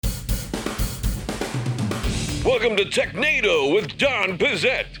Welcome to Technado with Don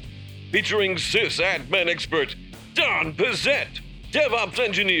Pizzette, featuring sysadmin expert Don Pizzette, DevOps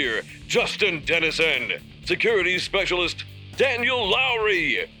engineer Justin Dennison, security specialist Daniel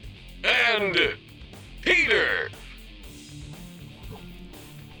Lowry, and Peter.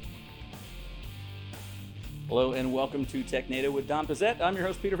 Hello and welcome to Technado with Don Pizzette. I'm your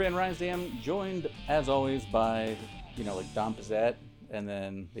host Peter Van Rysdam, joined as always by, like Don Pizzette and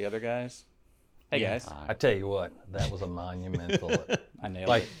then the other guys. Hey guys. I tell you what, that was a monumental. I nailed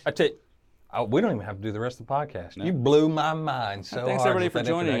it. I tell you, we don't even have to do the rest of the podcast. No. You blew my mind so Thanks hard. everybody for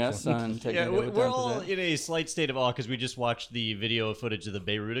joining us on Technado with we're Don all Pizzette. in a slight state of awe because we just watched the video footage of the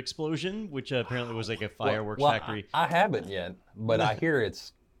Beirut explosion, which apparently was like a fireworks factory. I haven't yet, but I hear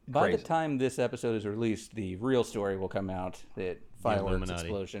it's By crazy. the time this episode is released, the real story will come out that fireworks Illuminati.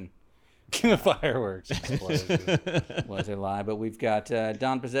 explosion Fireworks explosion. was a lie. But we've got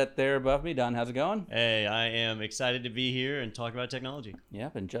Don Pizzette there above me. Don, how's it going? Hey, I am excited to be here and talk about technology.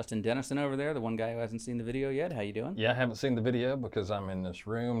 Yep, and Justin Dennison over there, the one guy who hasn't seen the video yet. How you doing? Yeah, I haven't seen the video because I'm in this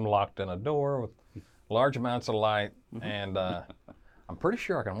room locked in a door with large amounts of light, and I'm pretty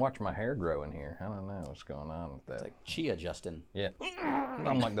sure I can watch my hair grow in here. I don't know what's going on with that. It's like Chia Justin. Yeah,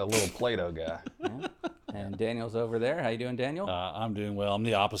 I'm like the little Play-Doh guy. Yeah. And Daniel's over there. How you doing, Daniel? I'm doing well. I'm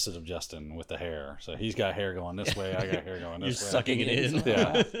the opposite of Justin with the hair. So he's got hair going this way. I got hair going You're this way. sucking it in.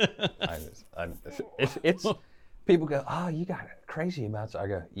 Yeah. It's people go, oh, you got crazy amounts. I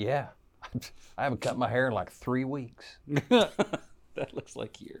go, yeah, I haven't cut my hair in like 3 weeks. That looks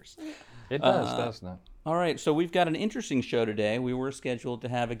like years. It does, doesn't it? All right, so we've got an interesting show today. We were scheduled to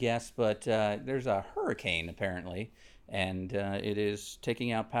have a guest, but there's a hurricane apparently, and it is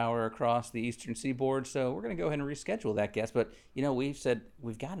taking out power across the eastern seaboard. So we're going to go ahead and reschedule that guest. But we've said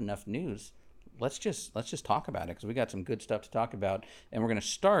we've got enough news. Let's just talk about it because we got some good stuff to talk about, and we're going to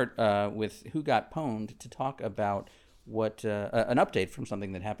start with who got pwned to talk about what an update from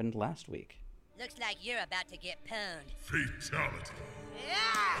something that happened last week. Looks like you're about to get pwned. Fatality.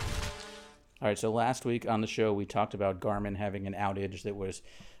 Yeah! All right, so last week on the show, we talked about Garmin having an outage that was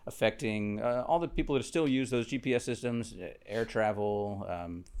affecting all the people that still use those GPS systems, air travel,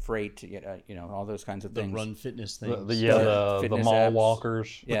 freight, all those kinds of The things. Run Fitness thing. The Fitness mall apps.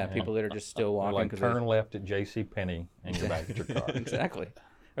 walkers. Yeah, people that are just still walking. Like 'cause turn left at J.C. Penney and go back to your car. Exactly.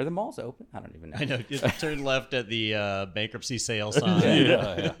 Are the malls open? I don't even know. I know. Just turn left at the bankruptcy sale sign.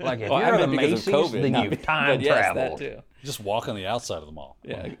 Yeah. Like if Well, you're I at a meant because of Macy's, COVID, then not you've because- time but yes, traveled. that too. Just walk on the outside of the mall.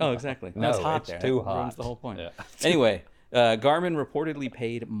 Yeah. Oh, exactly. No, It's hot it's there. too That ruins hot. the whole point. Yeah. Anyway, Garmin reportedly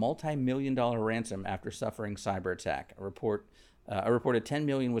paid multi-million-dollar ransom after suffering cyber attack. A reported $10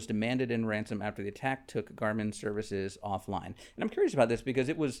 million was demanded in ransom after the attack took Garmin services offline. And I'm curious about this because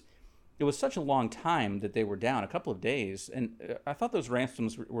it was such a long time that they were down, a couple of days, and I thought those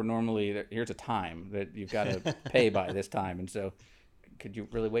ransoms were normally here's a time that you've got to pay by this time, and so could you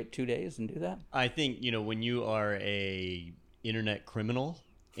really wait 2 days and do that? I think, when you are a internet criminal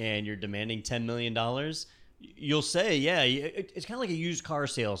and you're demanding $10 million, you'll say, yeah, it's kind of like a used car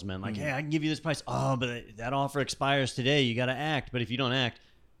salesman. Like, hey, I can give you this price. Oh, but that offer expires today. You got to act. But if you don't act,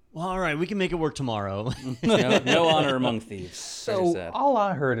 well, all right, we can make it work tomorrow. No honor among thieves. Very So sad. all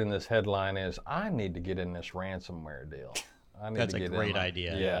I heard in this headline is I need to get in this ransomware deal. I need That's to a get great in.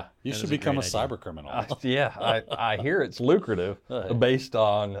 idea. Yeah. You That should is a become a great idea. cyber criminal. I hear it's lucrative based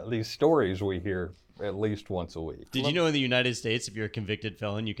on these stories we hear at least once a week. Did you know in the United States, if you're a convicted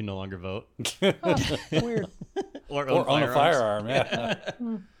felon, you can no longer vote? Weird. or or own a firearm, yeah.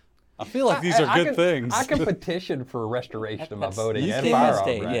 I feel like these are good things. I can petition for restoration of my voting You and can firearm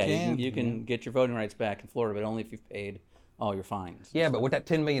state, rights. yeah, you can get your voting rights back in Florida, but only if you've paid all your fines. Yeah, but with that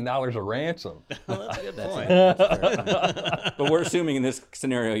 $10 million of ransom. That's a good point. But we're assuming in this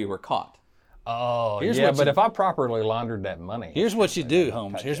scenario you were caught. Oh, Here's yeah, what but you- if I properly laundered that money. Here's what you do,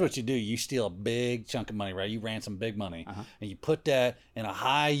 Holmes. Here's what you do. You steal a big chunk of money, right? You ransom big money, and you put that in a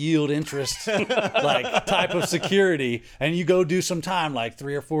high yield interest like type of security, and you go do some time, like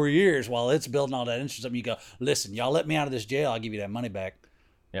 3 or 4 years, while it's building all that interest up. And you go, listen, y'all let me out of this jail, I'll give you that money back.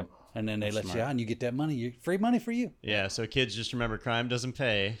 Yep. And then they let you out, and you get that money. Free money for you, Yeah, so kids, just remember, crime doesn't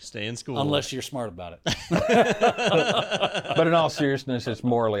pay. Stay in school. unless you're smart about it. But in all seriousness, it's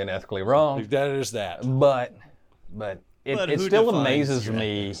morally and ethically wrong. That is that. But it But who still defines amazes your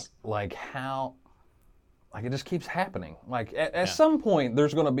me, ethics? like how, like it just keeps happening. Like at some point,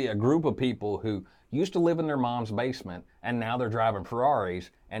 there's going to be a group of people who used to live in their mom's basement, and now they're driving Ferraris,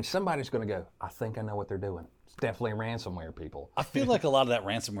 and somebody's going to go, I think I know what they're doing. It's definitely ransomware people. I feel like a lot of that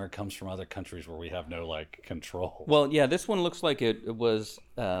ransomware comes from other countries where we have no control. Well, yeah, this one looks like it was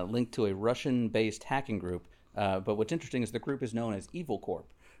linked to a Russian-based hacking group. But what's interesting is the group is known as Evil Corp.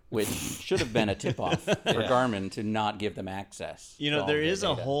 which should have been a tip-off for Garmin to not give them access. You to know, all there of their is a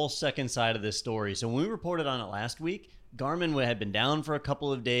data. whole second side of this story. So when we reported on it last week, Garmin had been down for a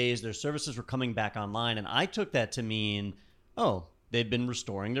couple of days. Their services were coming back online, and I took that to mean, oh, they've been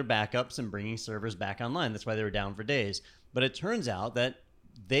restoring their backups and bringing servers back online. That's why they were down for days. But it turns out that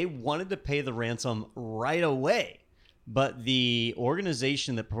they wanted to pay the ransom right away. But the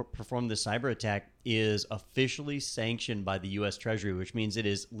organization that performed the cyber attack is officially sanctioned by the U.S. Treasury, which means it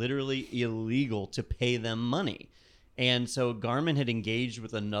is literally illegal to pay them money. And so Garmin had engaged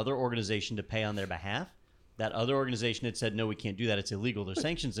with another organization to pay on their behalf. That other organization had said, no, we can't do that. It's illegal. There's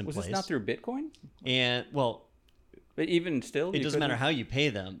sanctions in Was place. this not through Bitcoin? And, well, But even still, it doesn't matter how you pay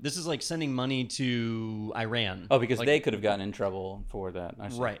them. This is like sending money to Iran. Oh, because Like, they could have gotten in trouble for that. I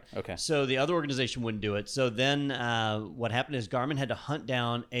see. right. Okay. So the other organization wouldn't do it. So then what happened is Garmin had to hunt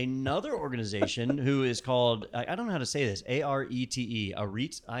down another organization who is called, I don't know how to say this, ARETE,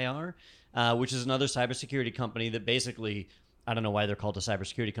 ARETE, IR, which is another cybersecurity company that basically, I don't know why they're called a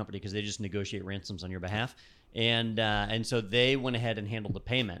cybersecurity company because they just negotiate ransoms on your behalf. And so they went ahead and handled the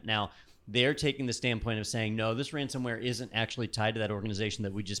payment. Now, they're taking the standpoint of saying, no, this ransomware isn't actually tied to that organization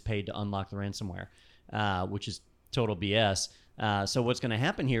that we just paid to unlock the ransomware, which is total BS. So what's going to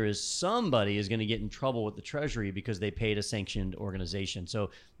happen here is somebody is going to get in trouble with the Treasury because they paid a sanctioned organization. So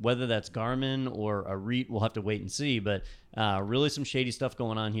whether that's Garmin or a REIT, we'll have to wait and see. But really some shady stuff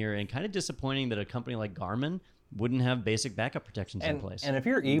going on here, and kind of disappointing that a company like Garmin wouldn't have basic backup protections in place. And if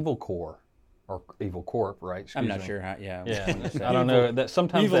you're Evil Core, or Evil Corp, right? I'm Excuse not me. sure how. Yeah. Yeah, I don't know. That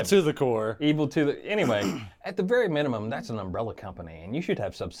sometimes Evil that- to the core. Evil to the anyway. At the very minimum, that's an umbrella company, and you should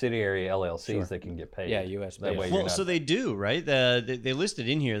have subsidiary LLCs that can get paid. Yeah, US That way based. you're Well, not, so they do, right? They listed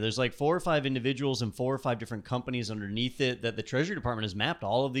in here. There's like 4 or 5 individuals and 4 or 5 different companies underneath it that the Treasury Department has mapped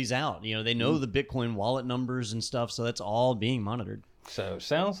all of these out. You know, they know the Bitcoin wallet numbers and stuff, so that's all being monitored. so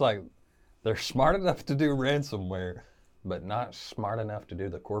sounds like they're smart enough to do ransomware, but not smart enough to do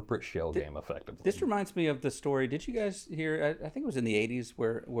the corporate shell game effectively. This reminds me of the story. Did you guys hear? I think it was in the '80s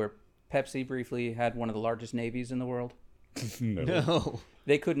where Pepsi briefly had one of the largest navies in the world. No.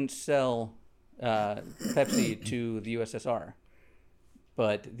 They couldn't sell Pepsi to the USSR,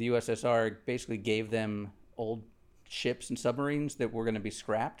 but the USSR basically gave them old ships and submarines that were going to be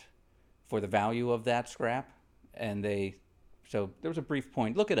scrapped for the value of that scrap, and so there was a brief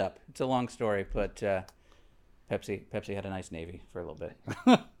point. Look it up. It's a long story, but Pepsi had a nice navy for a little bit.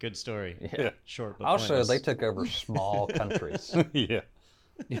 Good story. Yeah. Short, but Also, pointless. they took over small countries. Yeah.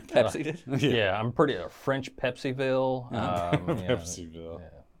 Pepsi did. Yeah, I'm pretty French Pepsiville. Pepsiville.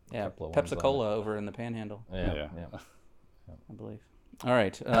 Yeah, couple of ones Pepsi Cola over in the Panhandle, Yeah. Yeah. I believe. All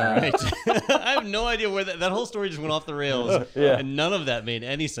right. Right. I have no idea where that whole story just went off the rails, Yeah. and none of that made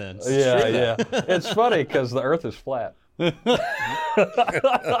any sense. Yeah. It's funny because the Earth is flat.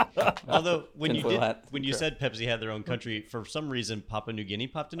 Although when Tinfoil hat. you said Pepsi had their own country, for some reason Papua New Guinea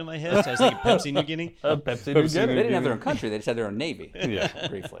popped into my head. So I was thinking Pepsi New Guinea. Pepsi New Pepsi They Guinea. didn't have their own country. They just had their own navy. Yeah.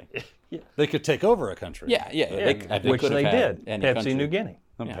 Briefly. They could take over a country. Yeah. Which could have they had did. any Pepsi country. New Guinea.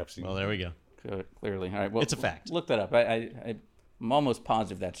 Yeah. Pepsi. Well, there we go. Clearly. All right. Well, It's a fact. Look that up. I'm almost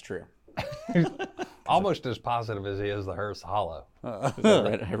positive that's true. Almost as positive as he is the Hearst Hollow.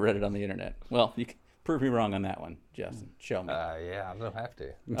 I read it on the internet. Well, you can prove me wrong on that one, Justin. Show me. Yeah, I don't have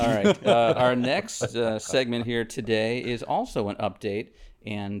to. All right. Our next segment here today is also an update,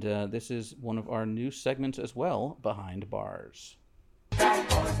 and this is one of our new segments as well, Behind Bars. Break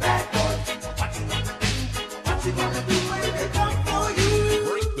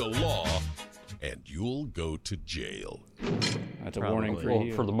the law, and you'll go to jail. That's a warning for Well,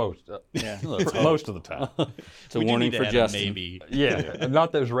 you. for the most, yeah. for most of the time. It's a We do warning need to for add a Justin. maybe. Yeah,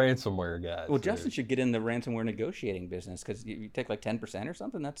 not those ransomware guys. Well, Justin should get in the ransomware negotiating business because you take like 10% or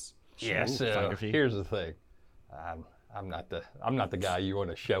something. That's Yeah. So finder fee. here's the thing. I'm not the guy you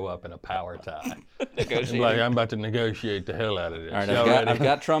want to show up in a power tie. negotiating. Like I'm about to negotiate the hell out of this. All right, Y'all ready? I've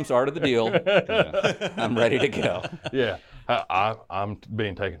got Trump's art of the deal. I'm ready to go. Yeah, I'm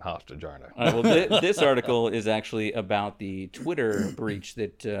being taken hostage, aren't I? All right, well, this article is actually about the Twitter breach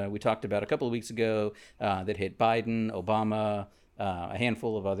that we talked about a couple of weeks ago that hit Biden, Obama, a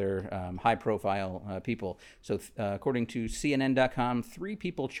handful of other high-profile people. So, according to CNN.com, 3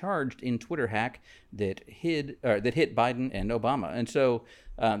 people charged in Twitter hack that hit Biden and Obama. And so,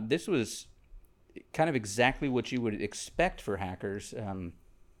 this was kind of exactly what you would expect for hackers.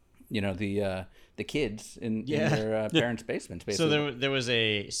 The kids in their parents' basements, basically. So there was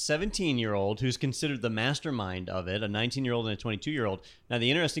a 17-year-old who's considered the mastermind of it, a 19-year-old and a 22-year-old. Now,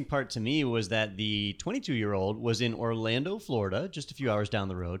 the interesting part to me was that the 22-year-old was in Orlando, Florida, just a few hours down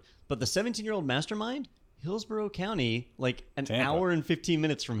the road. But the 17-year-old mastermind, Hillsborough County, like an Tampa. hour and 15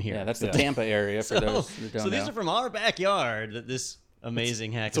 minutes from here. Yeah, that's the Tampa area for those who don't so know. these are from our backyard that this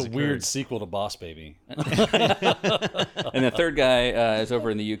amazing hack It's has a weird occurred. sequel to Boss Baby. And the third guy is over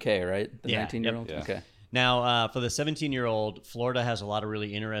in the UK, right? The Yeah, 19-year-old? yep. Okay. Now, for the 17-year-old, Florida has a lot of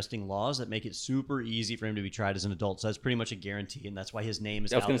really interesting laws that make it super easy for him to be tried as an adult. So that's pretty much a guarantee, and that's why his name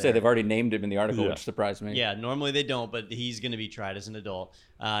is I was out going to there. say they've already named him in the article, Yeah. which surprised me. Yeah, normally they don't, but he's going to be tried as an adult.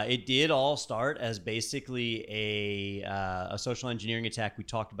 It did all start as basically a social engineering attack. We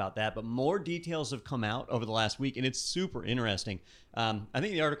talked about that, but more details have come out over the last week, and it's super interesting. I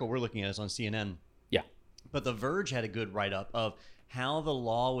think the article we're looking at is on CNN. Yeah. But The Verge had a good write-up of how the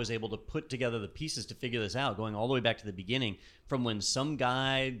law was able to put together the pieces to figure this out, going all the way back to the beginning, from when some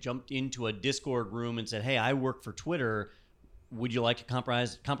guy jumped into a Discord room and said, hey, I work for Twitter. Would you like to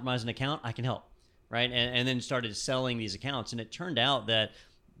compromise an account? I can help, right? And then started selling these accounts. And it turned out that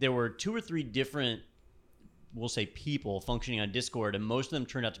there were 2 or 3 different, we'll say, people functioning on Discord, and most of them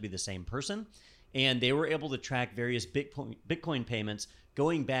turned out to be the same person. And they were able to track various Bitcoin payments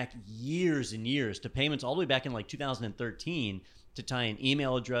going back years and years to payments all the way back in like 2013 to tie an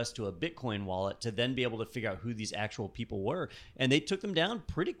email address to a Bitcoin wallet to then be able to figure out who these actual people were. And they took them down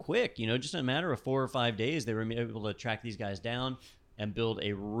pretty quick, just in a matter of 4 or 5 days, they were able to track these guys down and build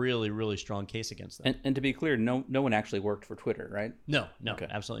a really, really strong case against them. And to be clear, no one actually worked for Twitter, right? No,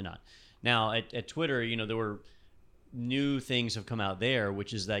 absolutely not. Now, at Twitter, there were new things have come out there,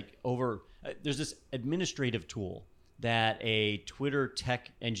 which is like there's this administrative tool that a Twitter tech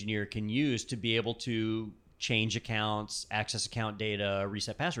engineer can use to be able to change accounts, access account data,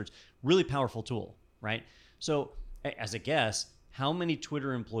 reset passwords. Really powerful tool, right? So as a guess, how many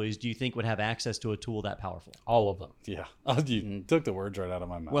Twitter employees do you think would have access to a tool that powerful? All of them. Yeah. You took the words right out of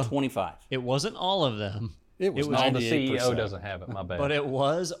my mouth. Well, 25. It wasn't all of them, it was No, the 98%. CEO doesn't have it. My bad. but it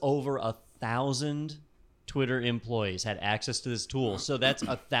was over 1,000 Twitter employees had access to this tool. So that's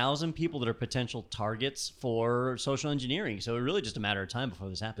 1,000 people that are potential targets for social engineering. So it's really just a matter of time before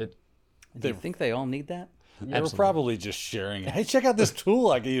this happened. Do you think they all need that? They were probably just sharing it. Hey, check out this tool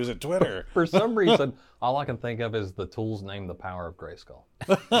I can use at Twitter. For some reason, all I can think of is the tool's name, The Power of Grayskull.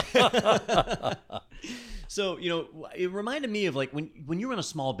 So, it reminded me of like when you run a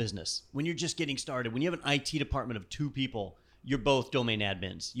small business, when you're just getting started, when you have an IT department of 2 people, you're both domain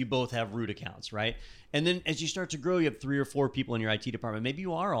admins. You both have root accounts, right? And then as you start to grow, you have 3 or 4 people in your IT department. Maybe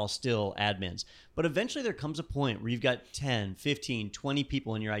you are all still admins. But eventually there comes a point where you've got 10, 15, 20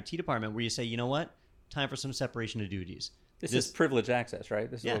 people in your IT department where you say, you know what? Time for some separation of duties. This is privileged access, right?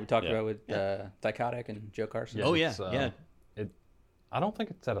 This is Yeah. what we talked about with Thycotic and Joe Carson. Oh, yeah, It's, yeah. I don't think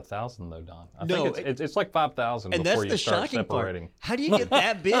it's at 1,000 though, Don. I No, think it's like 5,000 And before that's you the start shocking separating. part. How do you get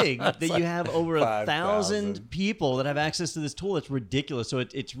that big that you have over 5,000. 1,000 people that have access to this tool? It's ridiculous. So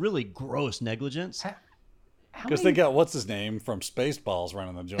it's really gross negligence. Because they got what's his name from Spaceballs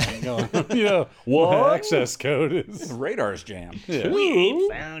running the joint. Going, what access code is? Radar's jam. Yeah. We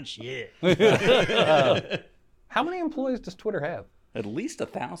ain't found shit. How many employees does Twitter have? At least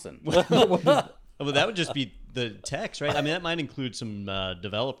 1,000. Well, that would just be the text, right? I mean, that might include some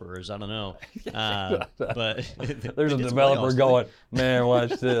developers. I don't know. But There's a it's developer playoffs. going, man,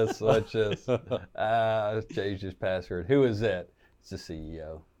 watch this, watch this. Change his password. Who is that? It's the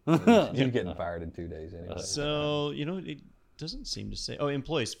CEO. He's getting fired in 2 days anyway. So, it doesn't seem to say. Oh,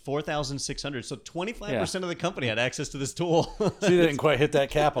 employees, 4,600. So 25% of the company had access to this tool. See, they didn't quite hit that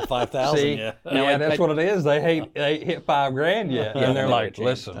cap of 5,000 See, yet. yeah, that's what it is. They hit $5,000 yet, and they're like, change.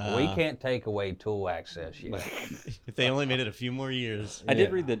 "Listen, we can't take away tool access yet." If they only made it a few more years. I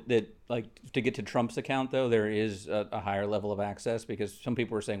did read that like to get to Trump's account though, there is a higher level of access because some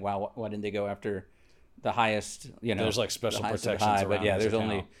people were saying, "Wow, why didn't they go after the highest?" There's, like, special the highest of the protections high, but around yeah, his there's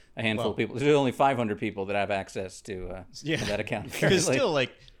account. only a handful of people. There's only 500 people that have access to that account. Because apparently. still,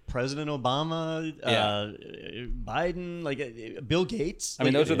 like President Obama, Biden, Bill Gates. I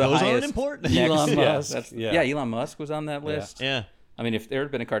mean, those are the those highest. aren't important. next- Elon yeah, Musk, that's- yeah. yeah, Elon Musk was on that list. Yeah. I mean, if there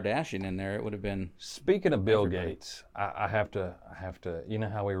had been a Kardashian in there, it would have been. Speaking of Bill Gates, I have to. You know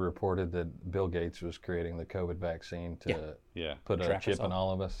how we reported that Bill Gates was creating the COVID vaccine to Yeah. put a Track chip us in all.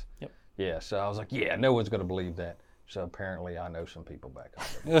 all of us? Yep. Yeah. So I was like, yeah, no one's going to believe that. So apparently, I know some people back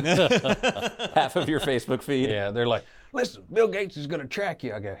home. Half of your Facebook feed. Yeah, they're like, listen, Bill Gates is going to track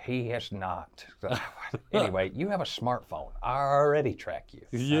you. I go, he has not. So, anyway, you have a smartphone. I already track you.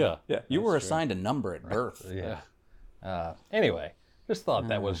 Yeah. Yeah, you were assigned a number at birth. Yeah. Anyway, just thought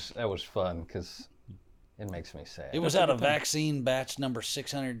that was fun because, It makes me sad. It was out of vaccine batch number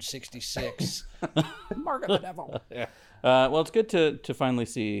 666. Mark of the devil. Yeah. Well, it's good to finally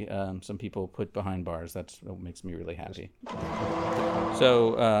see some people put behind bars. That's what makes me really happy.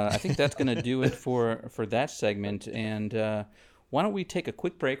 So I think that's going to do it for that segment. And why don't we take a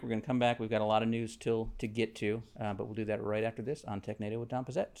quick break? We're going to come back. We've got a lot of news to get to, but we'll do that right after this on TechNado with Don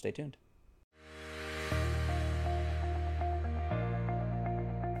Pizzette. Stay tuned.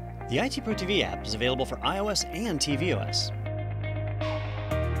 The IT Pro TV app is available for iOS and tvOS.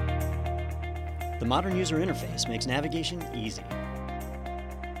 The modern user interface makes navigation easy.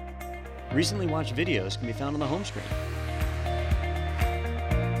 Recently watched videos can be found on the home screen,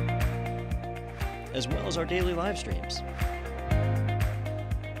 as well as our daily live streams.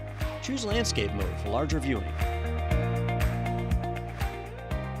 Choose landscape mode for larger viewing.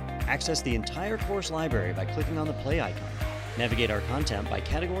 Access the entire course library by clicking on the play icon. Navigate our content by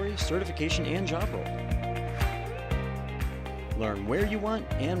category, certification, and job role. Learn where you want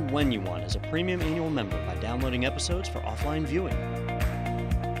and when you want as a premium annual member by downloading episodes for offline viewing.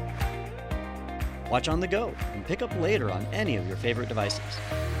 Watch on the go and pick up later on any of your favorite devices.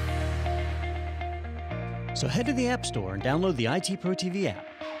 So head to the App Store and download the IT Pro TV app.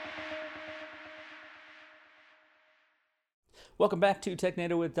 Welcome back to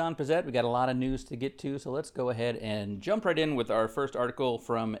TechNado with Don Pizzette. We got a lot of news to get to, so let's go ahead and jump right in with our first article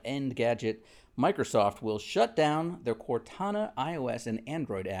from Engadget. Microsoft will shut down their Cortana iOS and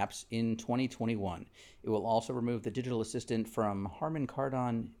Android apps in 2021. It will also remove the digital assistant from Harman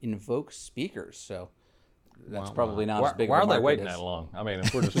Kardon Invoke speakers. So that's probably not as big Why of a are they market waiting as- that long? I mean,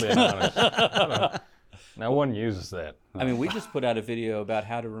 if we're just being honest, I don't know. No one uses that. I mean, we just put out a video about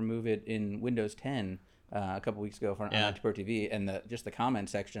how to remove it in Windows 10 a couple weeks ago for on IT Pro TV, and just the comment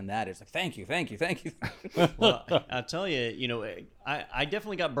section that is like, thank you. Well, I'll tell you, I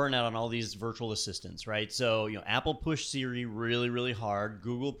definitely got burned out on all these virtual assistants, right? So, Apple pushed Siri really, really hard.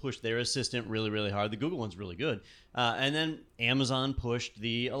 Google pushed their assistant really, really hard. The Google one's really good. And then Amazon pushed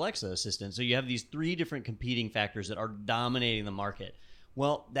the Alexa assistant. So you have these three different competing factors that are dominating the market.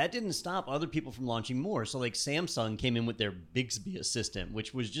 Well, that didn't stop other people from launching more. So like Samsung came in with their Bixby assistant,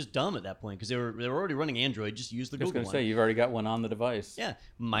 which was just dumb at that point because they were already running Android. Just use the I was Google going to one. say, you've already got one on the device. Yeah,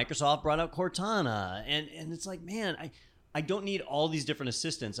 Microsoft brought out Cortana, and it's like, man, I don't need all these different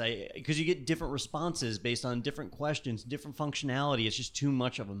assistants. Because you get different responses based on different questions, different functionality. It's just too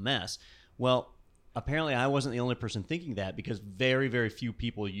much of a mess. Well, apparently I wasn't the only person thinking that because very, very few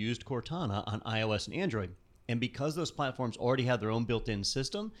people used Cortana on iOS and Android. And because those platforms already had their own built-in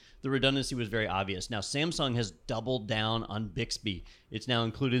system, the redundancy was very obvious. Now, Samsung has doubled down on Bixby. It's now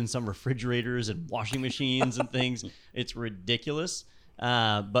included in some refrigerators and washing machines and things. It's ridiculous.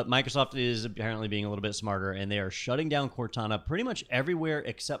 But Microsoft is apparently being a little bit smarter, and they are shutting down Cortana pretty much everywhere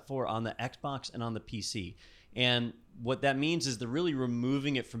except for on the Xbox and on the PC. And what that means is they're really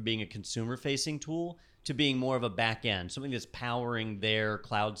removing it from being a consumer-facing tool to being more of a back end, something that's powering their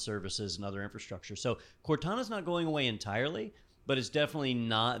cloud services and other infrastructure. So Cortana's not going away entirely, but it's definitely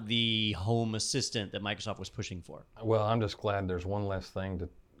not the home assistant that Microsoft was pushing for. Well, I'm just glad there's one less thing to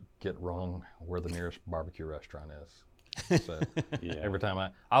get wrong where the nearest barbecue restaurant is. So every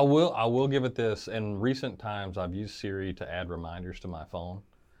time I will give it this. In recent times, I've used Siri to add reminders to my phone,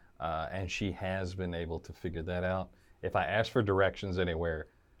 and she has been able to figure that out. If I ask for directions anywhere,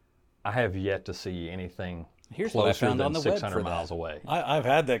 I have yet to see anything Here's what I closer found than on the web 600 for miles that. away. I've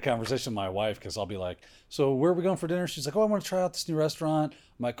had that conversation with my wife because I'll be like, so where are we going for dinner? She's like, oh, I want to try out this new restaurant.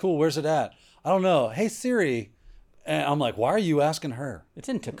 I'm like, cool, where's it at? I don't know. Hey, Siri. And I'm like, why are you asking her? It's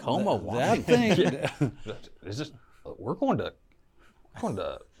in Tacoma, That Washington. thing. Is this, we're going to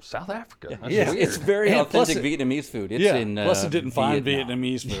South Africa. That's Yeah, weird. It's very And plus authentic Vietnamese food. It's yeah. in Plus, it didn't find Vietnam.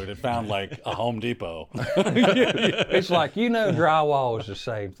 Vietnamese food. It found like a Home Depot. It's like, drywall is the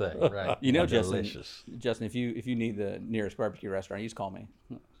same thing, right? You know, And Justin, delicious. if you need the nearest barbecue restaurant, you just call me.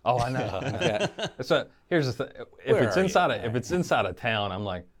 Oh, I know. So here's the thing: if Where it's are inside of town, I'm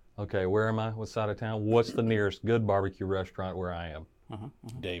like, okay, where am I? What side of town? What's the nearest good barbecue restaurant where I am?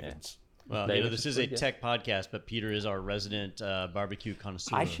 David's. Well, Davis this is is a pretty good. tech podcast, but Peter is our resident barbecue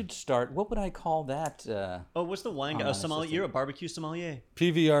connoisseur. I should start. What would I call that? Oh, what's the wine guy? Online Sommelier. assistant. You're a barbecue sommelier.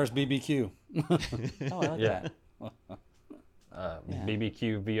 PVR's BBQ. Oh, I like Yeah. that.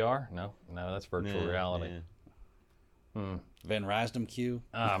 BBQ VR? No, that's virtual reality. Yeah. Van Rysdom Q.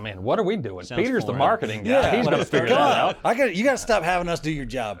 Oh man, what are we doing? Sounds Peter's the foreign. marketing guy. He's gonna figure Come that on, out. you got to stop having us do your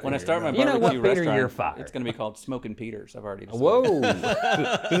job. When I Peter. start my You know barbecue what, Peter, restaurant, you're fired. it's going to be called Smoking Peters. I've already decided.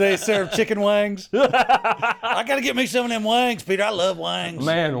 Whoa, Do they serve chicken wings? I got to get me some of them wings, Peter. I love wings.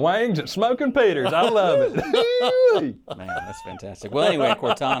 man, Wangs at Smoking Peters. I love it. Man, that's fantastic. Well, anyway,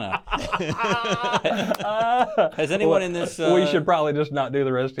 Cortana. Has anyone in this? we should probably just not do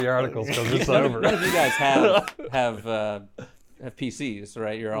the rest of the articles because it's over. None of you guys have PCs,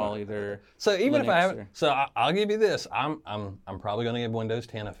 right? You're all either. So even if I Linux haven't, or- so I'll give you this. I'm probably going to give Windows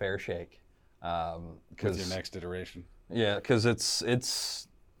 10 a fair shake. With Because your next iteration. yeah, because it's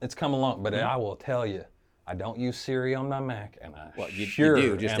come along. But I will tell you, I don't use Siri on my Mac, and I you sure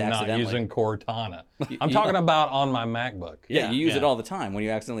do, just am not accidentally. using Cortana. I'm talking about on my MacBook. Yeah, you use it Yeah. all the time when you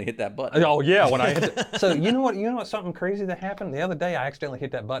accidentally hit that button. Oh yeah, when I hit the, so you know what something crazy that happened the other day? I accidentally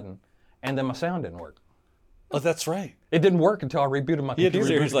hit that button, and then my sound didn't work. Oh, that's right. It didn't work until I rebooted my had to computer.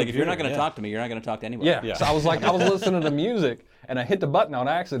 Siri's like, if you're not computer, going to yeah. talk to me, you're not going to talk to anyone. Yeah. So I was like, I was listening to music, and I hit the button on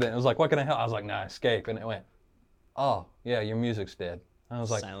accident. It was like, what can I help? I was like, nah, escape, and it went, oh yeah, your music's dead. I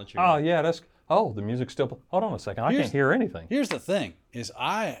was like, Silent your oh music. yeah, the music's still. Hold on a second, I Here's- can't hear anything. Here's the thing: is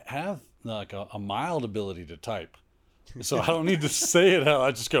I have like a mild ability to type, so I don't need to say it out.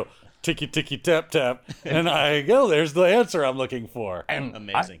 I just go ticky ticky tap tap, and I go. There's the answer I'm looking for. And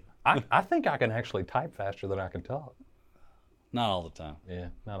Amazing. I think I can actually type faster than I can talk. Not all the time. Yeah,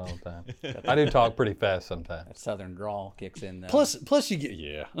 not all the time. I do talk pretty fast sometimes. That southern drawl kicks in. Though. Plus you get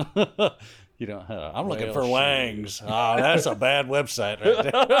you don't. I'm looking Well, for sure. wangs. Oh, that's a bad website right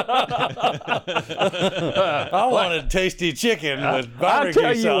there. I wanted tasty chicken with I barbecue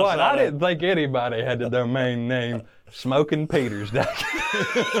tell you sauce what, on I it. didn't think anybody had the domain name Smoking Peters.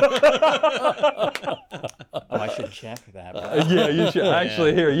 Oh, I should check that. Yeah, you should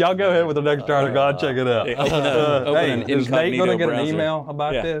actually here. Y'all go ahead with the next article. I'll check it out. Open Hey, an is Nate incognito going to get an browser. email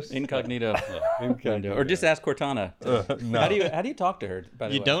about Yeah, this? incognito. Or just ask Cortana. No. How do you talk to her? By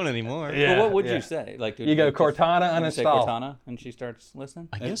the You way? don't anymore. Yeah. Well, what would you say? Like You go Cortana you say uninstall. Cortana, and she starts listening.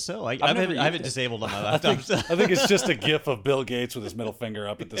 I guess so. I never have it used it. disabled on my laptop. so- I think it's just a gif of Bill Gates with his middle finger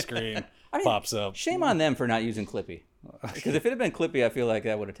up at the screen. Pops up. Shame on them for not using Clippy. Because if it had been Clippy, I feel like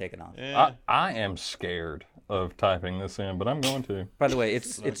that would have taken off. I am scared of typing this in, but I'm going to. By the way,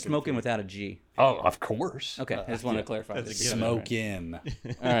 it's smoking without a G. Oh, of course. Okay, I just want to clarify. That's this. a given. Smoke in.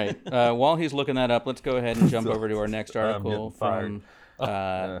 All right. While he's looking that up, let's go ahead and jump over to our next article getting fired.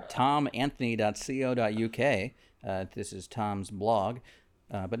 from tomanthony.co.uk. This is Tom's blog,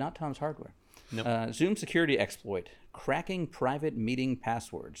 but not Tom's hardware. Zoom security exploit, cracking private meeting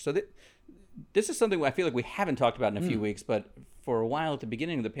passwords. So this is something I feel like we haven't talked about in a few weeks, but for a while at the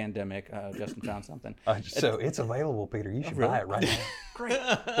beginning of the pandemic, Justin found something. So it's available, Peter. You should buy it right now.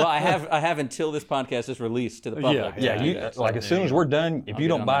 Well, I have until this podcast is released to the public. Yeah, you, like as soon as we're done, if you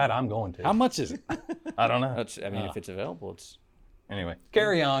don't on buy that. it, I'm going to. How much is it? I don't know. If it's available, it's. Anyway,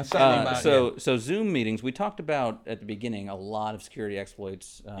 carry on. Something about So Zoom meetings, we talked about at the beginning a lot of security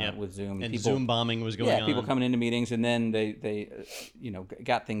exploits Yep. with Zoom. And People- Zoom bombing was going yeah, on. people coming into meetings and then they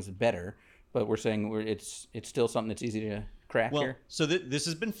got things better. But we're saying it's still something that's easy to crack Well, here. so this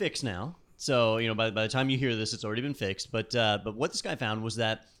has been fixed now. So by the time you hear this, it's already been fixed. But what this guy found was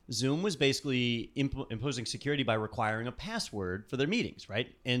that Zoom was basically imposing security by requiring a password for their meetings, right?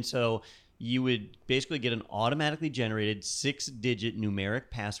 And so you would basically get an automatically generated 6-digit numeric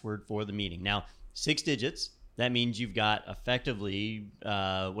password for the meeting. Now, 6 digits. That means you've got effectively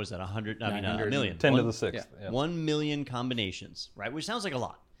what is that? 100? I mean, a million. 10 to One- the 6th. Yeah. 1 million combinations, right? Which sounds like a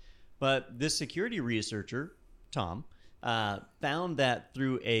lot. But this security researcher, Tom, found that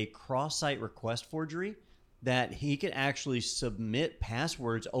through a cross-site request forgery, that he could actually submit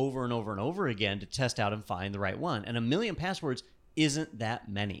passwords over and over and over again to test out and find the right one. And 1 million passwords isn't that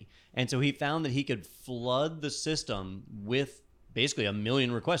many. And so he found that he could flood the system with basically 1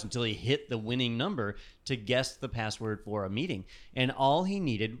 million requests until he hit the winning number to guess the password for a meeting. And all he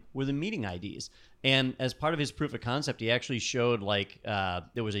needed were the meeting IDs. And as part of his proof of concept, he actually showed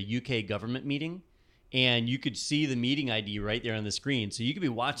there was a UK government meeting, and you could see the meeting ID right there on the screen. So you could be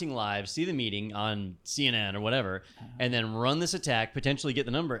watching live, see the meeting on CNN or whatever, and then run this attack, potentially get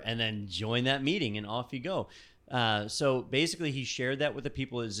the number, and then join that meeting, and off you go. So basically, he shared that with the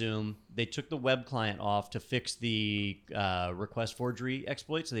people at Zoom. They took the web client off to fix the request forgery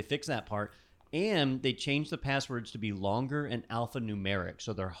exploit, so they fixed that part. And they changed the passwords to be longer and alphanumeric,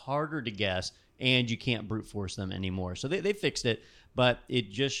 so they're harder to guess, and you can't brute force them anymore. So they fixed it, but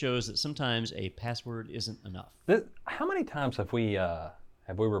it just shows that sometimes a password isn't enough. How many times have we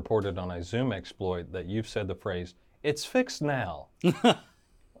reported on a Zoom exploit that you've said the phrase, "It's fixed now"?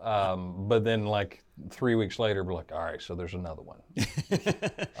 But then like 3 weeks later, we're like, all right, so there's another one.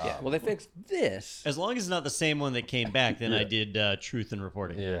 Yeah. Well, they fixed this. As long as it's not the same one that came back, then I did truth in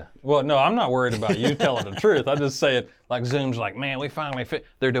reporting. Yeah. Well, no, I'm not worried about you telling the truth. I just say it like Zoom's like, man, we finally fit.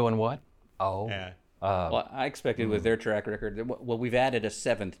 They're doing what? Oh. Yeah. Well, I expected with their track record. Well, we've added a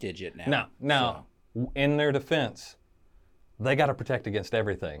 7th digit now. Now, in their defense, they got to protect against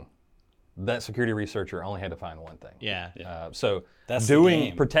everything. That security researcher only had to find one thing. Yeah. So That's the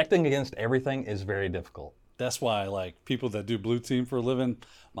game. protecting against everything is very difficult. That's why, like, people that do blue team for a living,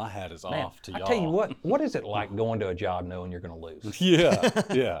 my hat is off to y'all. I tell you what is it like going to a job knowing you're going to lose? Yeah,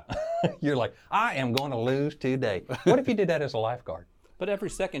 yeah. You're like, I am going to lose today. What if you did that as a lifeguard? But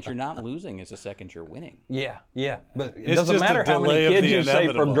every second you're not losing is a second you're winning. Yeah. But it It's doesn't just matter a how many delay of kids the you save from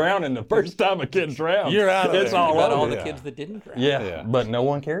inevitable. drowning the first time a kid drowns. You're out of It's there. all About over. all the Yeah. kids that didn't drown. Yeah, but no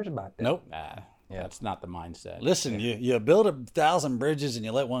one cares about that. Nope. That's not the mindset. Listen, you build 1,000 bridges and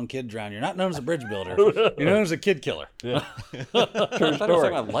you let one kid drown. You're not known as a bridge builder. You're known as a kid killer. Yeah. I thought I was talking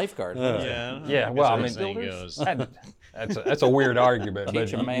about lifeguards. Yeah, well, I mean, saying goes. that's a weird argument. but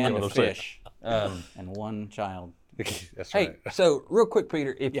Teach a you man know to what I'm saying. fish and one child. That's Hey, right. so real quick,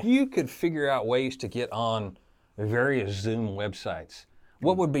 Peter, if you could figure out ways to get on various Zoom websites,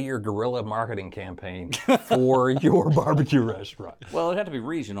 what would be your guerrilla marketing campaign for your barbecue restaurant? Well, it'd have to be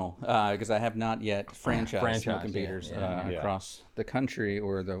regional because I have not yet franchised Franchised, Smoking Peters yeah. across the country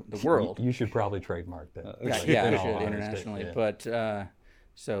or the world. You should probably trademark that. Yeah, In I all should honesty, internationally. yeah. But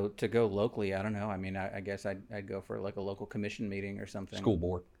so to go locally, I don't know. I mean, I guess I'd go for like a local commission meeting or something. School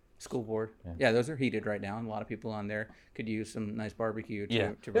board. School board. Yeah, those are heated right now, and a lot of people on there could use some nice barbecue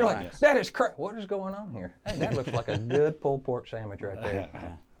to They're like, relax. that is what is going on here? Hey, that looks like a good pulled pork sandwich right there.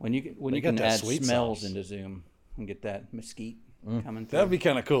 When you got can that add sweet smells sauce. into Zoom and get that mesquite coming through. That would be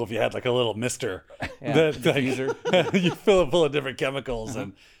kind of cool if you had like a little mister that like, you fill it full of different chemicals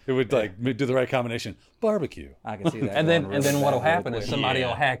and it would like do the right combination. Barbecue. I can see that. And going then really what'll bad really happen is quick. somebody Yeah.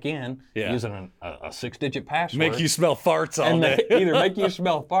 will hack in Yeah. using a 6-digit password. Make you smell farts all and day. they either make you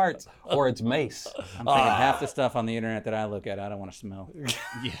smell farts or it's mace. I'm thinking half the stuff on the internet that I look at, I don't want to smell.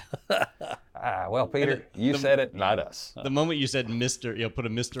 Well, Peter, you said it, not us. The moment you said Mr., put a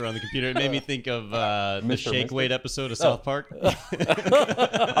Mr. on the computer, it made me think of the Mr. Shake Mr. Weight episode of South Park. I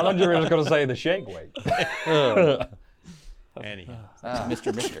thought you were just going to say the shake weight. Anyhow.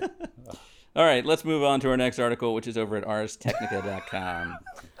 Mr. All right, let's move on to our next article, which is over at arstechnica.com.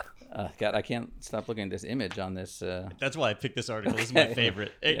 God, I can't stop looking at this image on this. That's why I picked this article. This is my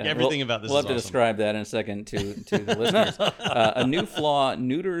favorite. Everything about this We'll is have to awesome. describe that in a second to the listeners. A new flaw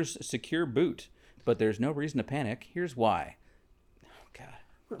neuters secure boot, but there's no reason to panic. Here's why. God.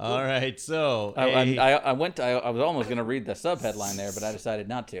 All right, so I was almost going to read the sub headline there, but I decided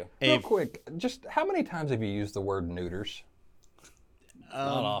not to. Real quick, just how many times have you used the word neuters?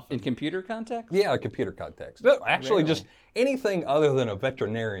 Not often. In computer context? Yeah, a computer context. No, actually, just anything other than a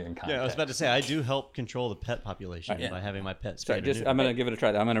veterinarian context. yeah, I was about to say I do help control the pet population by having my pets. Sorry, spayed or I'm neutered. going to give it a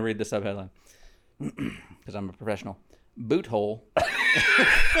try. I'm going to read the sub headline because I'm a professional. Boot hole. See,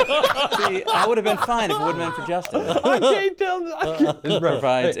 I would have been fine if it wouldn't have been for Justin. I can't tell.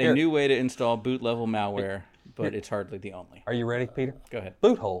 Provides Here. a new way to install boot level malware, but it's hardly the only. Are you ready, Peter? Go ahead.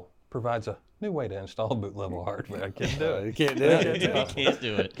 Boothole provides a new way to install boot level hardware. I can't do it. You can't do it. You can't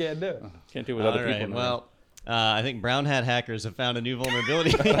do it. Can't do it. Can't do it with All other people. right, in the well, I think brown hat hackers have found a new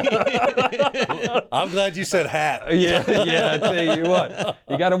vulnerability. I'm glad you said hat. Yeah, I tell you what,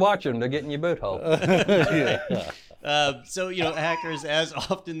 you got to watch them. They're getting your boot hole. So, hackers, as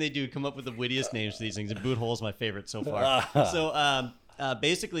often they do, come up with the wittiest names for these things. And boot hole is my favorite so far. So,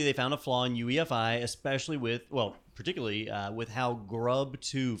 basically, they found a flaw in UEFI, especially particularly with how Grub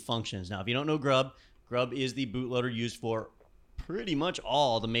 2 functions. Now, if you don't know Grub is the bootloader used for pretty much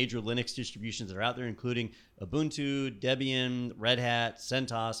all the major Linux distributions that are out there, including Ubuntu, Debian, Red Hat,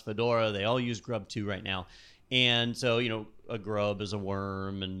 CentOS, Fedora. They all use Grub 2 right now. And so, a grub is a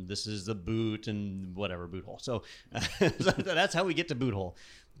worm, and this is the boot and whatever, boot hole. So that's how we get to boot hole.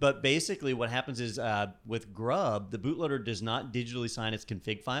 But basically what happens is with Grub, the bootloader does not digitally sign its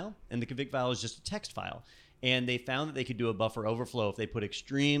config file, and the config file is just a text file. And they found that they could do a buffer overflow if they put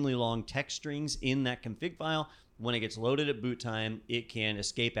extremely long text strings in that config file. When it gets loaded at boot time, it can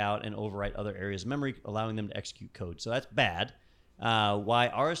escape out and overwrite other areas of memory, allowing them to execute code. So that's bad. Why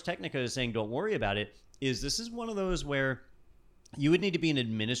Ars Technica is saying don't worry about it is this is one of those where you would need to be an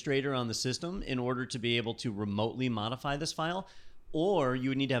administrator on the system in order to be able to remotely modify this file, or you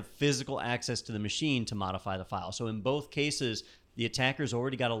would need to have physical access to the machine to modify the file. So in both cases, the attacker's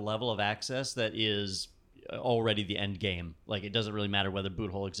already got a level of access that is already the end game. Like, it doesn't really matter whether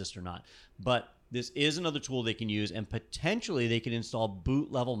boot hole exists or not. But this is another tool they can use, and potentially they can install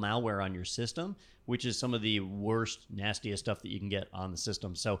boot level malware on your system, which is some of the worst, nastiest stuff that you can get on the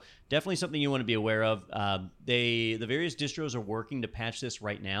system. So definitely something you want to be aware of. The various distros are working to patch this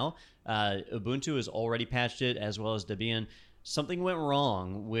right now. Ubuntu has already patched it, as well as Debian. Something went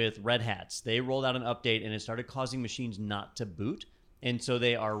wrong with Red Hats. They rolled out an update and it started causing machines not to boot. And so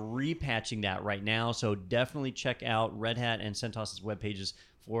they are repatching that right now. So definitely check out Red Hat and CentOS's web pages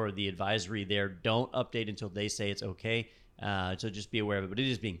for the advisory there. Don't update until they say it's okay. So just be aware of it, but it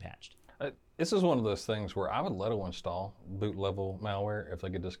is being patched. This is one of those things where I would let them install boot level malware if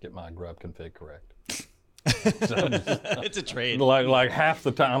they could just get my grub config correct. It's a trade. Like half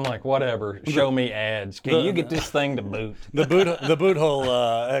the time, I'm like, whatever, show me ads. Can you get this thing to boot? The boot hole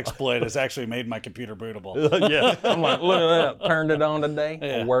exploit has actually made my computer bootable. Yeah. I'm like, look at that. Turned it on today.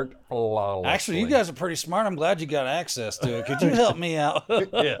 It worked flawlessly. Actually, you guys are pretty smart. I'm glad you got access to it. Could you help me out?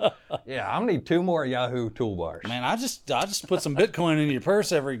 Yeah, I'm gonna need 2 more Yahoo toolbars. Man, I just put some Bitcoin in your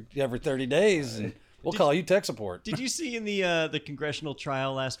purse every 30 days, and we'll call you tech support. Did you see in the congressional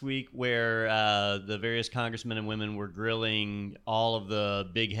trial last week where the various congressmen and women were grilling all of the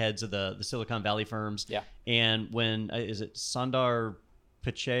big heads of the Silicon Valley firms? Yeah. And when is it Sundar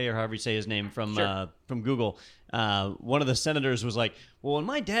Pichai, or however you say his name, from Google, one of the senators was like, well, when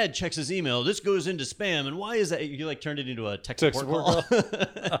my dad checks his email, this goes into spam, and why is that? You like turned it into a tech support call.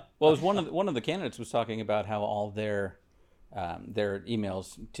 Well, it was one of the candidates was talking about how all their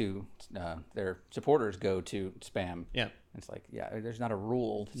emails to their supporters go to spam. Yeah. It's like, there's not a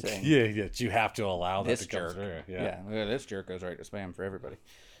rule saying Yeah, you have to allow that this to come jerk. through. This jerk goes right to spam for everybody.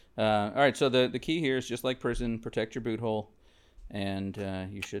 All right, so the key here is just like prison, protect your boot hole, and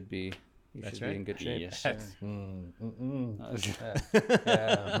you should be in good shape. Yes, sir.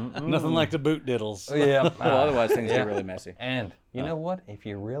 Nothing like the boot diddles. Yeah. Well, otherwise things get really messy. And you know what? If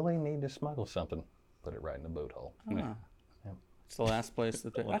you really need to smuggle something, put it right in the boot hole. It's the last place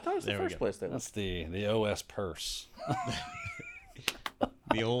that I thought it was the first place they went. That's the OS purse.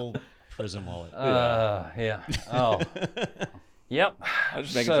 The old prison wallet. Yeah. Oh. Yep.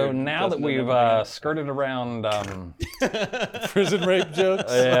 just making So sure now that Justin we've doesn't know skirted around Prison rape jokes.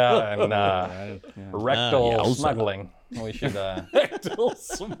 and rectal smuggling, we should Rectal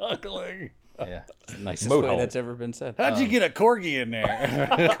smuggling. Nicest Boot way hole. that's ever been said. How'd you get a corgi in there?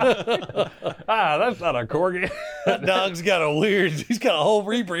 that's not a corgi. That dog's got he's got a whole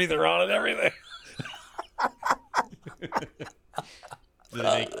rebreather on it and everything. Do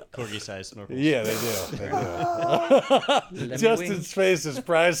they make corgi-sized snorkels? Yeah, they do. Justin's face is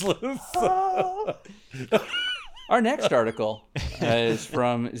priceless. Our next article is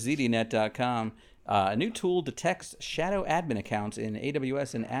from ZDNet.com. A new tool detects shadow admin accounts in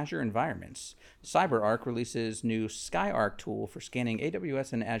AWS and Azure environments. CyberArk releases new SkyArk tool for scanning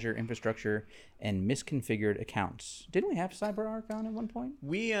AWS and Azure infrastructure and misconfigured accounts. Didn't we have CyberArk on at one point?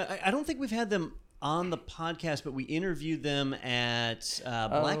 We I don't think we've had them on the podcast, but we interviewed them at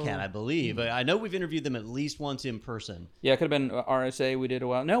Black Hat, I believe. I know we've interviewed them at least once in person. Yeah, it could have been RSA we did a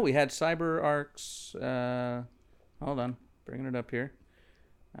while. No, we had CyberArk's... hold on, bringing it up here.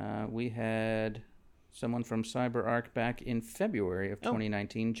 We had someone from CyberArk back in February of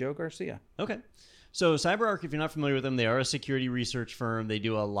 2019, Joe Garcia. Okay. So CyberArk, if you're not familiar with them, they are a security research firm. They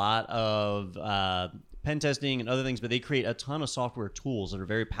do a lot of pen testing and other things, but they create a ton of software tools that are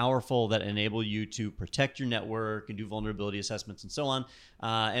very powerful that enable you to protect your network and do vulnerability assessments and so on.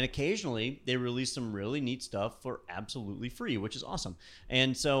 And occasionally they release some really neat stuff for absolutely free, which is awesome.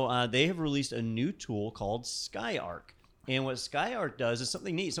 And so they have released a new tool called SkyArk. And what SkyArk does is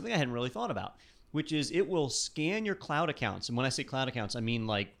something neat, something I hadn't really thought about, which is it will scan your cloud accounts. And when I say cloud accounts, I mean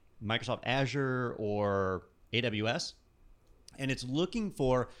like Microsoft Azure or AWS. And it's looking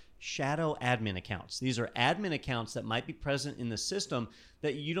for shadow admin accounts. These are admin accounts that might be present in the system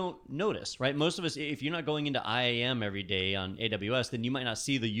that you don't notice, right? Most of us, if you're not going into IAM every day on AWS, then you might not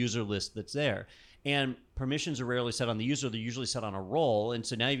see the user list that's there. And permissions are rarely set on the user. They're usually set on a role. And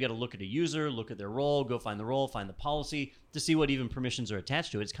so now you've got to look at a user, look at their role, go find the role, find the policy to see what even permissions are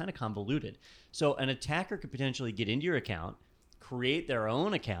attached to it. It's kind of convoluted. So an attacker could potentially get into your account, create their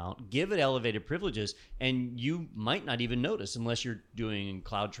own account, give it elevated privileges, and you might not even notice unless you're doing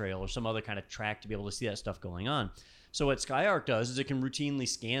CloudTrail or some other kind of track to be able to see that stuff going on. So what SkyArk does is it can routinely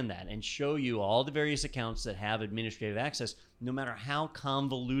scan that and show you all the various accounts that have administrative access, no matter how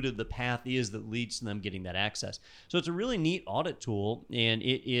convoluted the path is that leads to them getting that access. So it's a really neat audit tool, and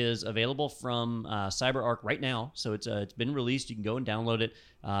it is available from CyberArk right now. So it's been released. You can go and download it.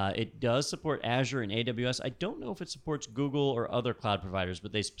 It does support Azure and AWS. I don't know if it supports Google or other cloud providers,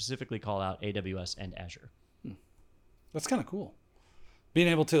 but they specifically call out AWS and Azure. That's kind of cool. being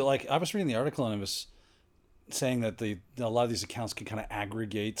able to, like, I was reading the article and it was saying that a lot of these accounts can kind of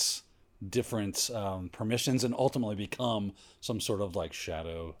aggregate different permissions and ultimately become some sort of like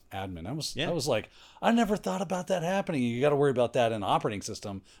shadow admin. I was like, I never thought about that happening. You got to worry about that in the operating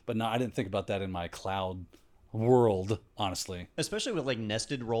system, but no, I didn't think about that in my cloud world, honestly. Especially with like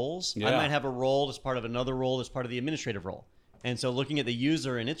nested roles. Yeah. I might have a role that's part of another role that's part of the administrative role. And so looking at the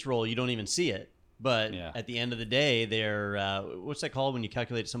user and its role, you don't even see it. But at the end of the day, they're, what's that called when you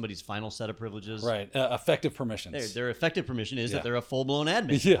calculate somebody's final set of privileges? Right. Effective permissions. Their effective permission is that they're a full-blown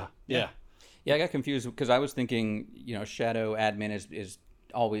admin. Yeah, I got confused because I was thinking, shadow admin is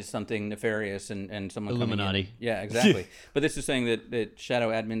always something nefarious and someone Illuminati. coming in. Yeah, exactly. But this is saying that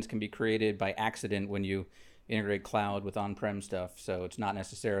shadow admins can be created by accident when you integrate cloud with on-prem stuff. So it's not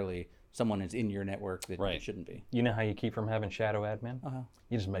necessarily someone is in your network that it shouldn't be. You know how you keep from having shadow admin?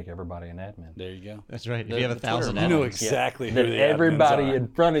 You just make everybody an admin. There you go. That's right. If you have 1,000 You admins. know exactly who That the everybody admins are. in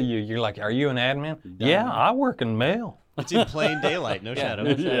front of you, you're like, are you an admin? Yeah, I work in mail. It's in plain daylight, no shadow.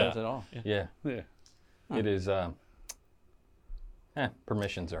 No shadows at all. Yeah. Yeah. It is,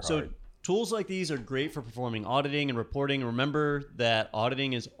 permissions are So hard. tools like these are great for performing auditing and reporting. Remember that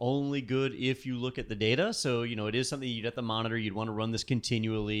auditing is only good if you look at the data. So, it is something you'd have to monitor. You'd want to run this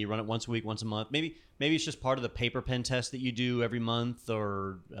continually, run it once a week, once a month. Maybe it's just part of the paper pen test that you do every month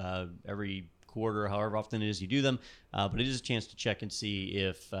or every quarter, however often it is you do them. But it is a chance to check and see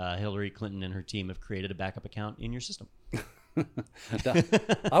if Hillary Clinton and her team have created a backup account in your system.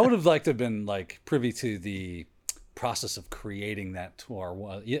 I would have liked to have been like privy to the process of creating that tool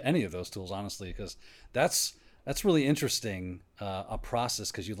or any of those tools, honestly, because that's really interesting, a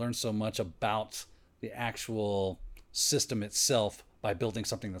process, because you learn so much about the actual system itself by building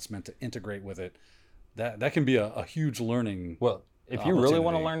something that's meant to integrate with it. That can be a huge learning. Well, if you really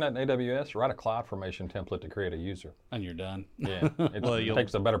want to opportunity. learn that in AWS, write a CloudFormation template to create a user. And you're done. Yeah, it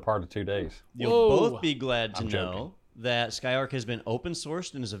takes the better part of 2 days. You'll Whoa. both be glad to I'm know joking. that Skyarc has been open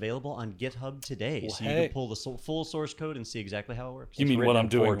sourced and is available on GitHub today. Well, so you hey. can pull the full source code and see exactly how it works. You mean written what I'm in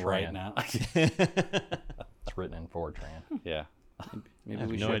doing Fortran. right now? It's written in Fortran. Yeah. Maybe I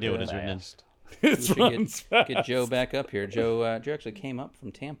have we no should, idea what it's written in. It's we runs should get Joe back up here. Joe actually came up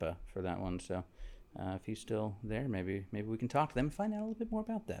from Tampa for that one, so if he's still there, maybe we can talk to them and find out a little bit more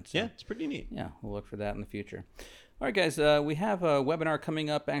about that. So, Yeah, it's pretty neat. yeah, we'll look for that in the future. All right, guys, we have a webinar coming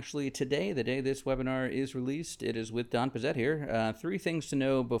up actually today, the day this webinar is released. It is with Don Pizzette here. 3 things to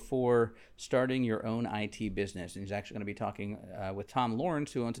know before starting your own IT business. And he's actually going to be talking with Tom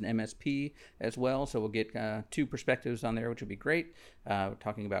Lawrence, who owns an MSP as well. So we'll get 2 perspectives on there, which would be great.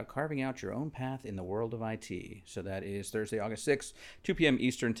 Talking about carving out your own path in the world of IT. So that is Thursday, August 6th, 2 p.m.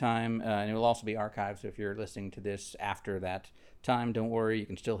 Eastern Time. And it will also be archived. So if you're listening to this after that time, don't worry, you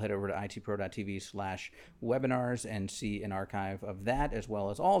can still head over to itpro.tv/webinars and see an archive of that, as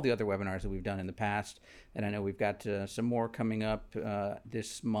well as all the other webinars that we've done in the past. And I know we've got some more coming up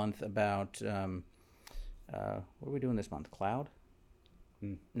this month about what are we doing this month? Cloud?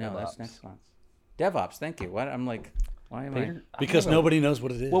 No, that's next month. DevOps. Thank you. What I'm like, why am I? Because nobody knows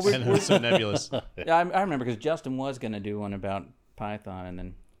what it is. Well, I know, it's so nebulous. Yeah, I remember because Justin was going to do one about Python, and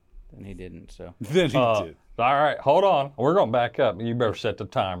then he didn't. So then he did. All right, hold on. We're going to back up. You better set the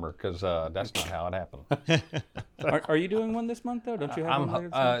timer because that's not how it happened. are you doing one this month though? Don't you have one later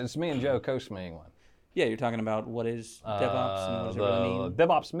this month? It's me and Joe co-SMEing one. Yeah, you're talking about what is DevOps and what does it really mean?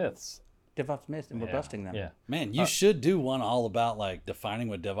 DevOps myths. DevOps myths, and we're busting them. Yeah. Man, you should do one all about like defining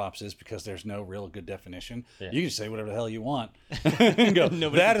what DevOps is, because there's no real good definition. You can just say whatever the hell you want and go,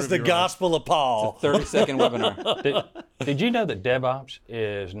 that is the gospel of Paul. 30-second webinar. Did you know that DevOps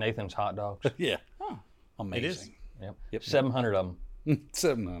is Nathan's hot dogs? Yeah. Amazing. Yep. 700 of them.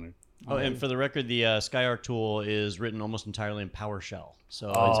 700. Oh, and for the record, the Skyarc tool is written almost entirely in PowerShell. So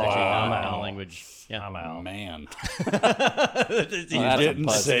it's actually not a language. Yeah. I'm out. Man, That's you a didn't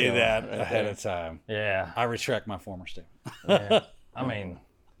buzz say kill that right ahead there. of time. Yeah. I retract my former statement. I mean,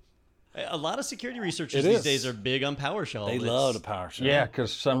 A lot of security researchers It these is. days are big on PowerShell. They love the PowerShell. yeah,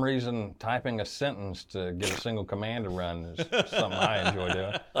 because some reason typing a sentence to get a single command to run is something I enjoy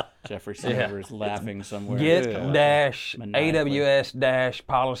doing. Jeffrey Sanders is laughing somewhere. Get dash Maniacally. AWS dash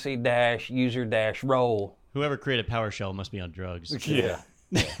policy dash user dash role. Whoever created PowerShell must be on drugs. Yeah.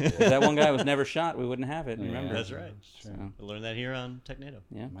 If that one guy was never shot, we wouldn't have it. Remember? That's right. I learned that here on TechNado.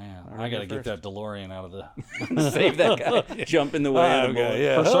 Yeah. Man, Heard I it got to here get that DeLorean out of the. Save that guy. Jump in the way of the bullet. Okay,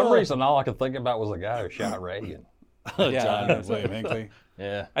 yeah. For some reason, all I could think about was the guy who shot Reagan. Yeah. John William Hinckley.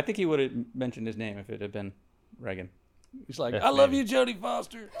 Yeah. I think he would have mentioned his name if it had been Reagan. He's like, I love you, Jodie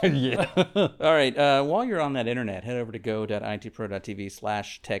Foster. Yeah. All right. While you're on that internet, head over to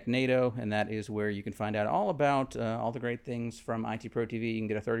go.itpro.tv/technado, and that is where you can find out all about all the great things from IT Pro TV. You can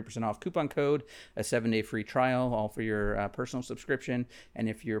get a 30% off coupon code, a 7-day free trial, all for your personal subscription. And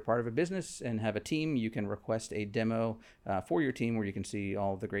if you're part of a business and have a team, you can request a demo for your team where you can see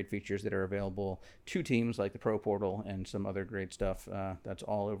all of the great features that are available to teams like the Pro Portal and some other great stuff. That's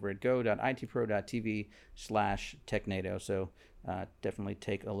all over at go.itpro.tv/technado. So definitely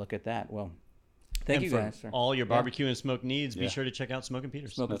take a look at that. Well, thank you guys. For all your barbecue and smoke needs, be sure to check out Smokin'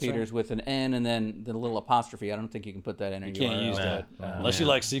 Peters. Smokin' Peters with an N and then the little apostrophe. I don't think you can put that in. You can't use that unless you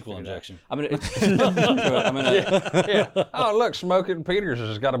like SQL injection. I'm gonna. Oh, look, Smokin' Peters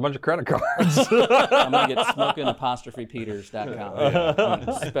has got a bunch of credit cards. I'm gonna get smoking-peters.com.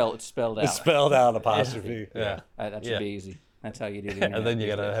 It's spelled out. It's spelled out apostrophe. Yeah. That should be easy. That's how you do the internet. And then you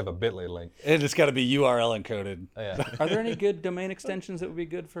these got to days. have a Bitly link. And it's got to be URL encoded. Yeah. Are there any good domain extensions that would be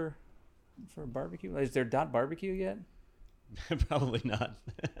good for barbecue? Is there .barbecue yet? Probably not.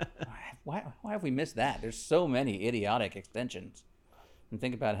 Why have we missed that? There's so many idiotic extensions. And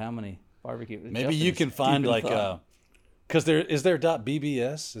think about how many barbecue. Maybe you can find like because is there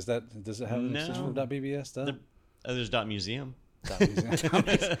 .bbs? Does it have an extension for .bbs? There's .museum.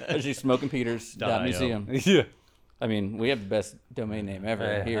 Actually, SmokingPeters.museum. Yeah. I mean, we have the best domain name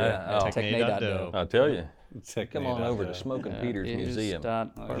ever here at Technado. I'll tell you. Technado. Come on over to Smokin' Peters Museum.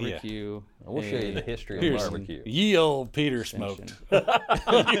 .barbecue. We'll show you the history of Here's barbecue. Ye old Peter smoked.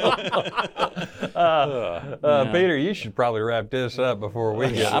 Peter, you should probably wrap this up before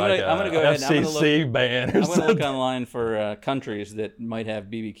we get I'm gonna go ahead and I'm FCC ban or I'm gonna something. look online for countries that might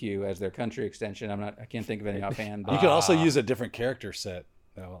have BBQ as their country extension. I can't think of any offhand. You But, could also use a different character set.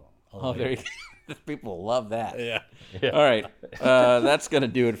 oh, there you go. People love that. Yeah. All right, that's going to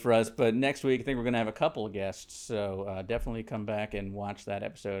do it for us. But next week, I think we're going to have a couple of guests. So definitely come back and watch that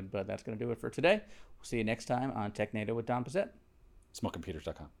episode. But that's going to do it for today. We'll see you next time on TechNado with Don Pizzette.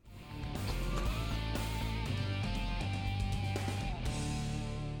 SmokingPeters.com.